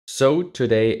So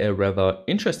today a rather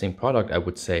interesting product I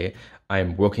would say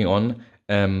I'm working on.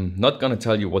 Not gonna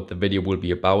tell you what the video will be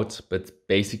about, but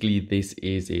basically this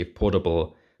is a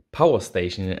portable power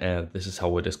station. This is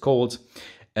how it is called.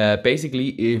 Basically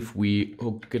if we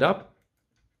hook it up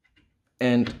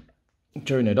and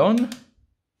turn it on,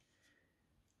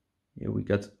 here we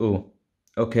got,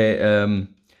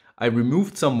 I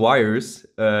removed some wires,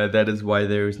 that is why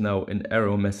there is now an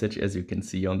error message, as you can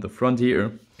see on the front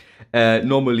here.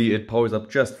 Normally it powers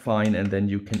up just fine and then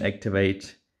you can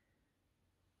activate.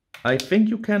 I think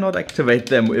you cannot activate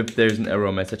them if there's an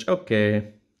error message.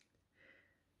 Okay,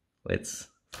 let's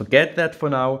forget that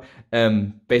for now.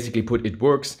 Basically it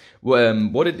works.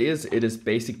 What it is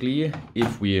basically,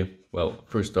 if we, well,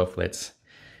 first off, let's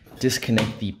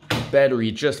disconnect the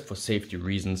battery just for safety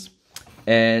reasons.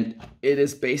 And it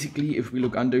is basically, if we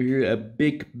look under here, a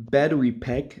big battery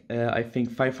pack, I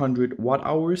think 500 watt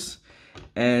hours.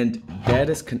 And that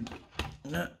is, it's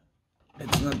not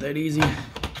that easy.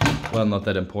 Well, not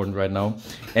that important right now.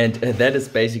 And that is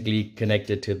basically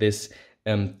connected to this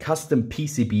custom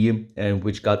PCB,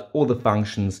 which got all the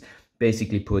functions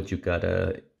basically put. You got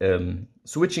a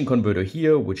switching converter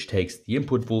here, which takes the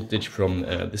input voltage from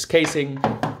this casing.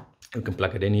 You can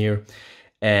plug it in here,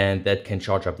 and that can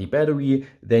charge up the battery.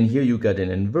 Then here you got an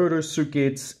inverter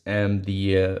circuit, and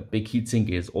the big heatsink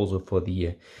is also for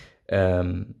the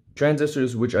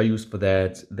transistors, which are used for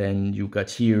that. Then you got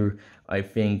here, I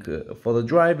think, for the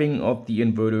driving of the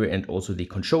inverter, and also the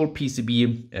control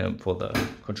PCB for the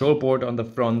control board on the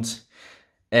front.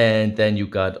 And then you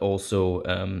got also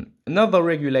another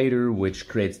regulator which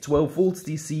creates 12 volts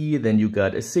DC. Then you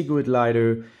got a cigarette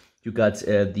lighter. You got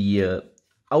the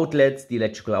outlets, the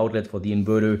electrical outlet for the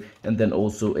inverter, and then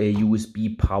also a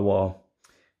USB power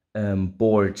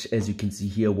board. As you can see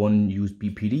here, one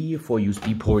USB PD, 4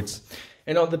 USB ports.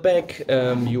 And on the back,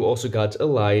 you also got a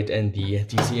light and the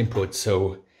DC input.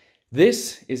 So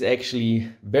this is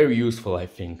actually very useful, I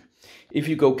think. If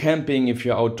you go camping, if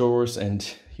you're outdoors and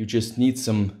you just need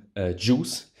some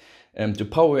juice to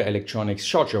power electronics,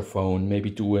 charge your phone,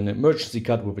 maybe do an emergency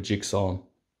cut with a jigsaw.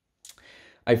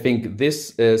 I think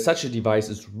this such a device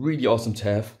is really awesome to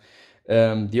have.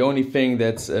 The only thing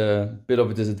that's a bit of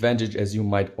a disadvantage, as you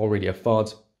might already have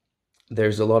thought,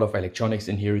 there's a lot of electronics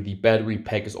in here. The battery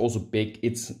pack is also big.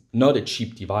 It's not a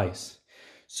cheap device.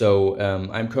 So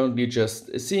I'm currently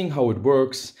just seeing how it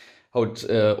works, how it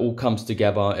all comes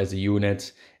together as a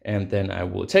unit. And then I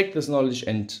will take this knowledge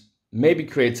and maybe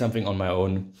create something on my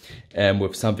own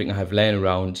with something I have laying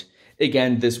around.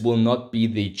 Again, this will not be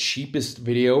the cheapest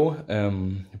video.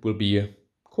 It will be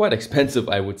quite expensive,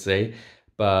 I would say.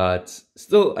 But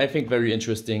still, I think very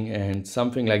interesting, and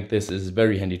something like this is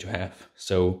very handy to have.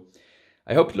 So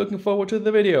I hope you're looking forward to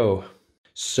the video.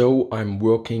 So I'm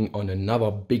working on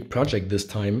another big project this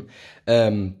time.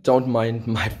 Don't mind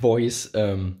my voice.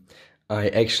 I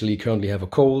actually currently have a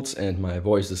cold and my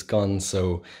voice is gone.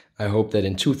 So I hope that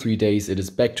in 2-3 days it is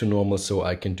back to normal, so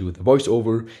I can do the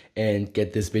voiceover and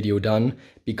get this video done,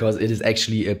 because it is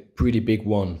actually a pretty big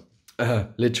one.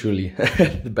 Literally,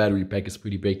 the battery pack is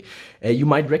pretty big. You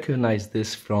might recognize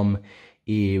this from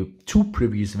 2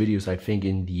 previous videos. I think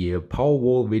in the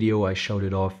Powerwall video I showed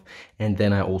it off, and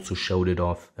then I also showed it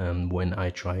off when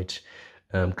I tried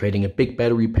creating a big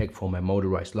battery pack for my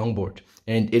motorized longboard.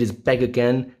 And it is back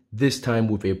again, this time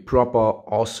with a proper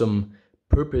awesome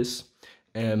purpose.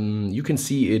 You can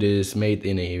see it is made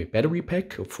in a battery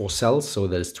pack of 4 cells, so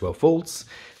that is 12 volts.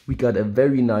 We got a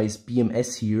very nice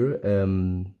BMS here,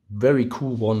 very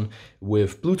cool one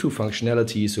with Bluetooth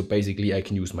functionality. So basically I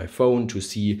can use my phone to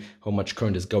see how much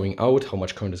current is going out, how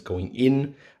much current is going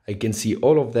in. I can see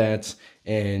all of that,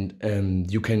 and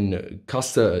you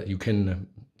can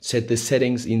set the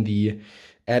settings in the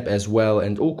app as well,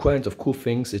 and all kinds of cool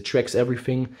things. It tracks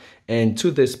everything. And to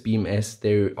this BMS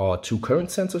there are 2 current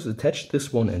sensors attached,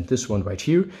 this one and this one right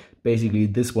here. Basically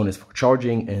this one is for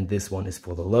charging and this one is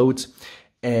for the load.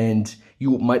 And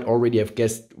you might already have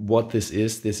guessed what this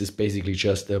is. This is basically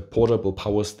just a portable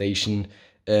power station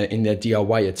in a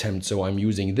DIY attempt. So I'm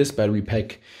using this battery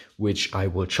pack, which I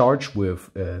will charge with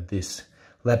this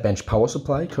lab bench power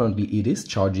supply. Currently it is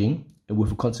charging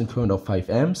with a constant current of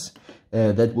 5 amps.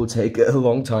 That will take a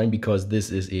long time because this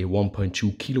is a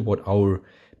 1.2 kilowatt hour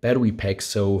battery pack.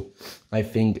 So I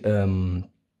think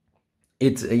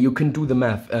you can do the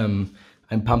math.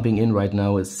 I'm pumping in right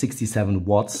now at 67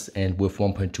 watts, and with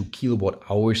 1.2 kilowatt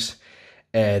hours,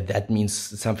 that means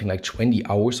something like 20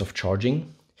 hours of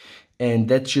charging. And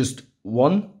that's just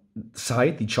one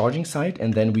side, the charging side.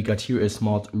 And then we got here a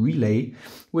smart relay,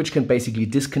 which can basically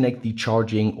disconnect the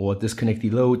charging or disconnect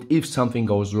the load if something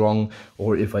goes wrong,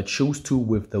 or if I choose to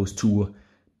with those 2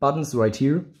 buttons right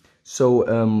here. So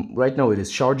right now it is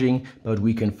charging, but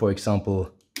we can, for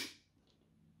example,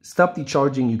 stop the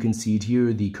charging. You can see it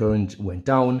here, the current went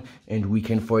down, and we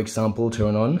can, for example,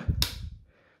 turn on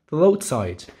the load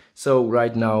side. So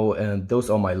right now those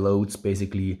are my loads,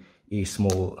 basically a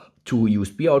small 2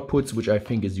 USB outputs, which I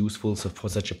think is useful for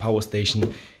such a power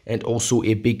station, and also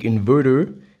a big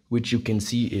inverter, which you can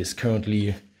see is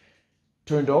currently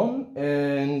turned on.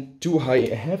 And do I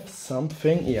have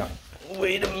something? Yeah,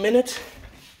 wait a minute.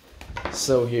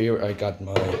 So here I got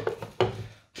my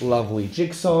lovely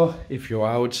jigsaw. If you're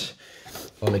out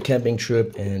on a camping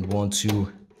trip and want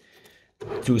to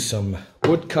do some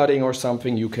wood cutting or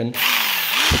something, you can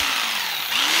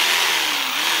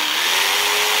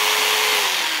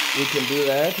do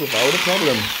that without a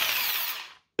problem.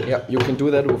 Yeah, you can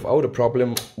do that without a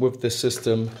problem with this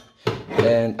system.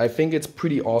 And I think it's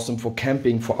pretty awesome for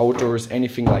camping, for outdoors,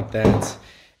 anything like that.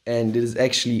 And it is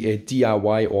actually a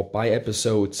DIY or buy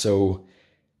episode. So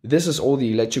this is all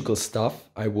the electrical stuff.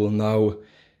 I will now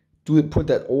put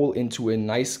that all into a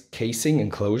nice casing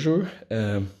enclosure.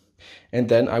 And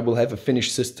then I will have a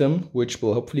finished system, which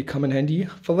will hopefully come in handy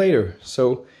for later.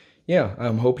 So yeah,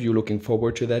 I hope you're looking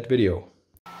forward to that video.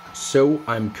 So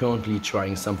I'm currently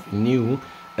trying something new.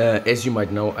 As you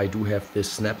might know, I do have this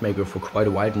snap maker for quite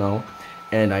a while now,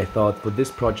 and I thought for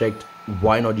this project,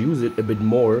 why not use it a bit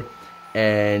more?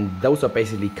 And those are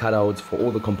basically cutouts for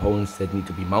all the components that need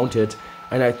to be mounted,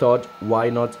 and I thought, why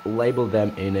not label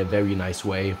them in a very nice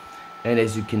way? And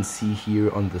as you can see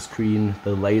here on the screen,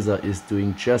 the laser is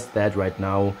doing just that right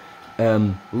now.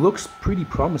 Looks pretty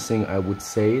promising, I would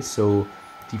say. So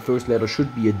the first letter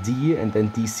should be a D, and then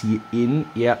DC in.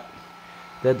 Yeah,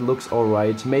 that looks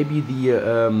alright. Maybe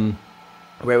the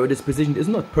where it is positioned is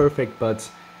not perfect, but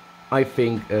I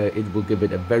think it will give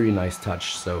it a very nice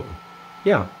touch. So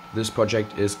yeah, this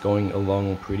project is going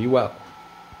along pretty well.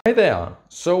 Hi there!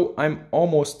 So I'm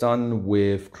almost done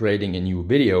with creating a new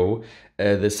video.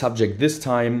 The subject this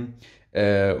time,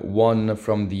 one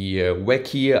from the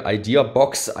wacky idea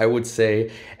box, I would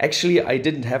say. Actually, I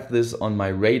didn't have this on my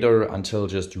radar until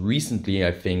just recently,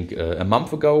 I think a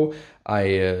month ago.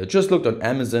 I just looked on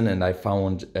Amazon and I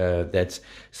found that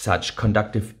such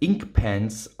conductive ink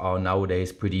pens are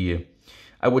nowadays pretty,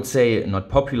 I would say not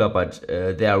popular, but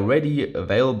they are already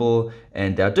available,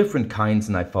 and there are different kinds,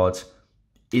 and I thought,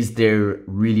 is there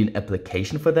really an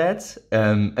application for that?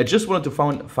 I just wanted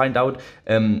to find out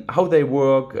how they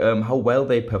work, how well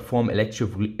they perform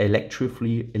electrically,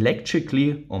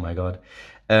 oh my god,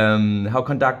 how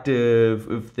conductive,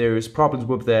 if there's problems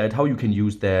with that, how you can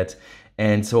use that.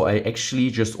 And so I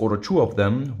actually just ordered 2 of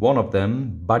them. One of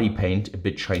them, body paint, a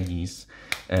bit Chinese,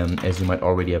 as you might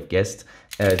already have guessed.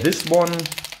 This one,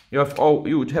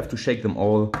 you would have to shake them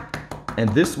all. And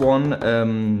this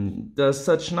one does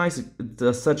such a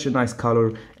nice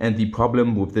color. And the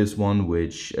problem with this one,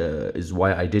 which is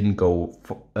why I didn't go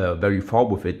very far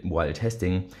with it while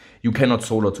testing, you cannot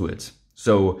solder to it.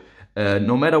 So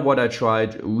no matter what I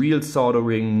tried, real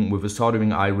soldering with a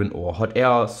soldering iron or hot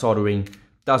air soldering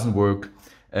doesn't work,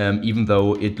 even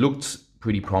though it looked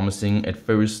pretty promising at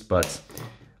first. But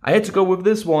I had to go with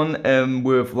this one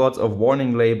with lots of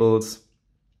warning labels.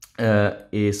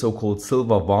 A so-called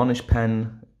silver varnish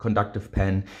pen, conductive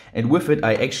pen, and with it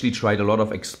I actually tried a lot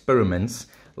of experiments.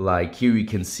 Like here you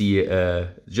can see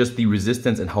just the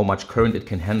resistance and how much current it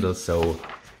can handle. So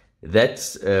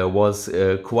that was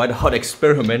quite a hot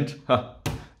experiment,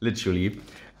 literally.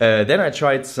 Then I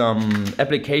tried some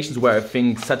applications where I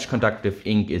think such conductive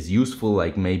ink is useful,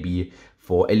 like maybe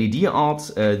for LED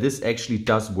art. This actually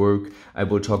does work. I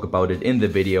will talk about it in the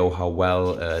video, how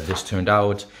well this turned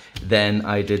out. Then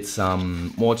I did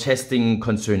some more testing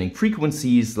concerning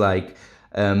frequencies, like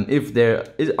if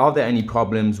are there any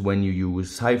problems when you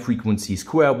use high frequency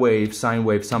square wave, sine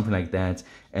wave, something like that.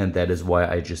 And that is why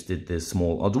I just did this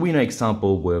small Arduino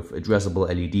example with addressable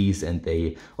LEDs, and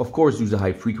they of course use a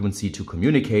high frequency to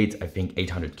communicate, I think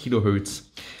 800 kilohertz.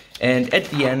 And at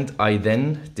the end I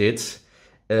then did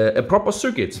a proper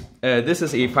circuit. This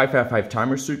is a 555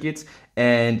 timer circuit,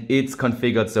 and it's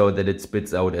configured so that it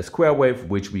spits out a square wave,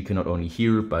 which we can not only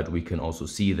hear, but we can also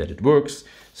see that it works.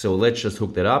 So let's just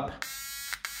hook that up.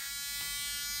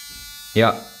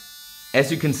 Yeah,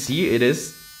 as you can see, it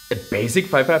is a basic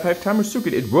 555 timer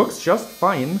circuit. It works just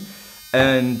fine,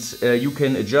 and you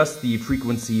can adjust the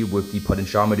frequency with the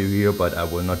potentiometer here, but I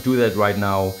will not do that right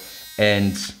now.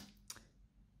 And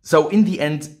so in the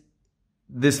end,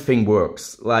 this thing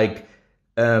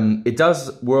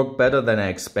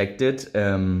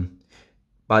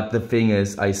But the thing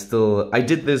is, I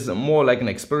did this more like an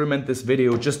experiment, this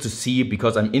video, just to see,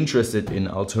 because I'm interested in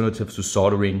alternatives to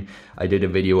soldering. I did a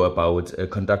video about a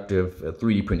conductive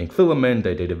 3D printing filament.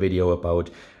 I did a video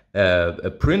about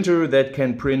a printer that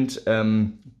can print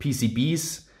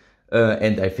PCBs.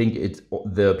 And I think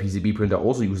the PCB printer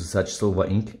also uses such silver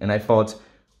ink. And I thought,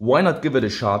 why not give it a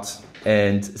shot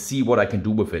and see what I can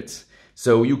do with it?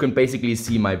 So you can basically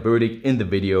see my verdict in the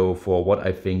video for what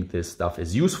I think this stuff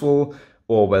is useful,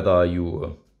 or whether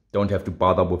you don't have to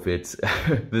bother with it.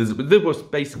 This was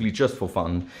basically just for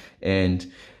fun, and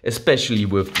especially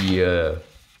with the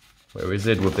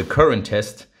with the current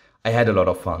test, I had a lot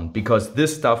of fun because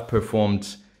this stuff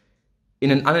performed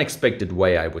in an unexpected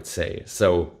way, I would say.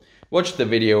 So watch the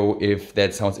video if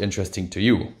that sounds interesting to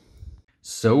you.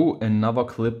 So another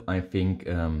clip I think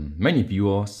many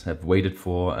viewers have waited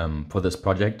for this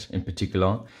project in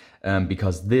particular,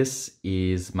 because this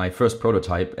is my first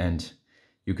prototype, and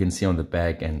you can see on the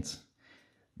back, and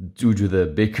due to the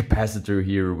big capacitor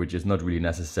here, which is not really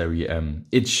necessary,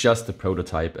 it's just a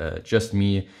prototype, just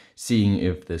me seeing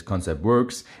if this concept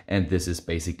works. And this is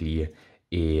basically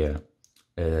a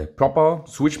proper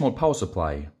switch mode power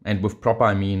supply. And with proper,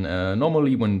 I mean,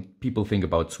 normally when people think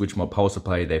about switch mode power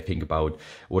supply, they think about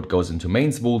what goes into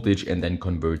mains voltage and then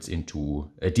converts into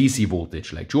a DC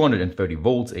voltage, like 230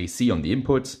 volts AC on the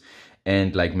inputs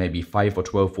and like maybe 5 or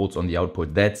 12 volts on the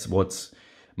output. That's what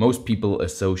most people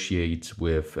associate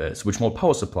with switch mode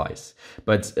power supplies.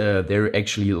 But there are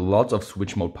actually lots of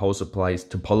switch mode power supplies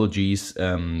topologies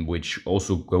which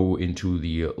also go into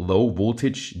the low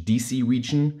voltage DC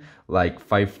region, like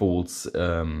 5 volts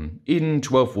in,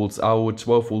 12 volts out,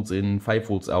 12 volts in, 5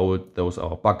 volts out. Those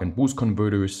are buck and boost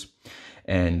converters.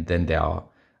 And then there are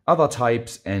other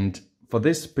types. And for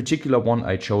this particular one,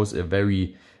 I chose a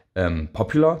very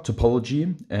popular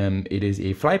topology. It is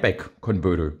a flyback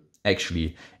converter,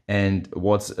 actually. And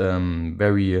what's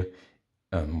very,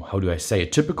 how do I say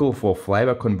it, typical for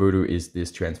flyback converter is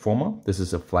this transformer. This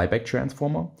is a flyback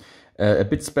transformer. A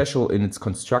bit special in its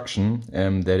construction,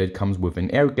 that it comes with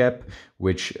an air gap,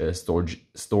 which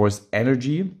stores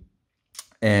energy.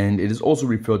 And it is also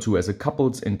referred to as a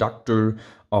coupled inductor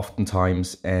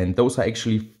oftentimes. And those are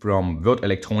actually from Word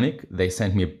Electronic. They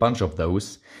sent me a bunch of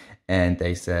those. And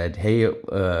they said, hey,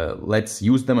 let's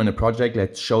use them in a project.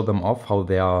 Let's show them off how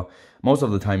they are most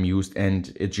of the time used.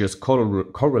 And it just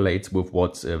correlates with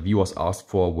what viewers asked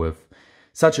for with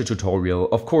such a tutorial.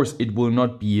 Of course, it will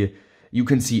not be, you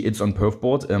can see it's on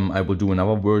perfboard. I will do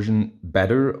another version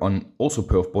better on also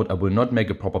perfboard. I will not make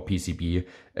a proper PCB.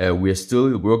 We're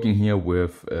still working here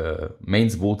with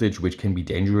mains voltage, which can be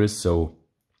dangerous. So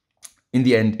in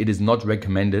the end, it is not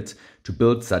recommended to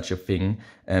build such a thing,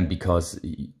 because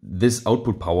this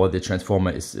output power, the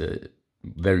transformer is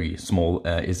very small,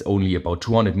 is only about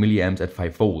 200 milliamps at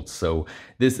 5 volts. So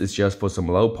this is just for some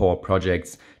low power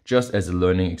projects, just as a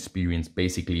learning experience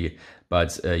basically.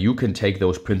 But you can take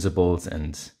those principles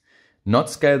and not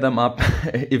scale them up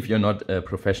if you're not a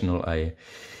professional.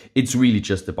 It's really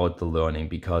just about the learning,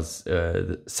 because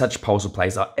such power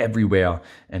supplies are everywhere,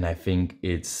 and I think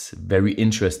it's very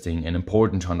interesting and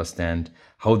important to understand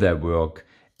how they work.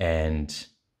 And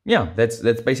yeah, that's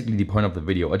basically the point of the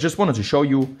video. I just wanted to show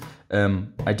you.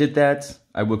 I did that.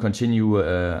 I will continue.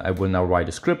 I will now write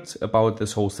a script about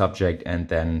this whole subject, and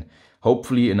then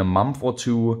hopefully in a month or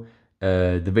two,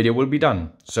 the video will be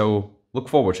done. So look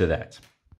forward to that.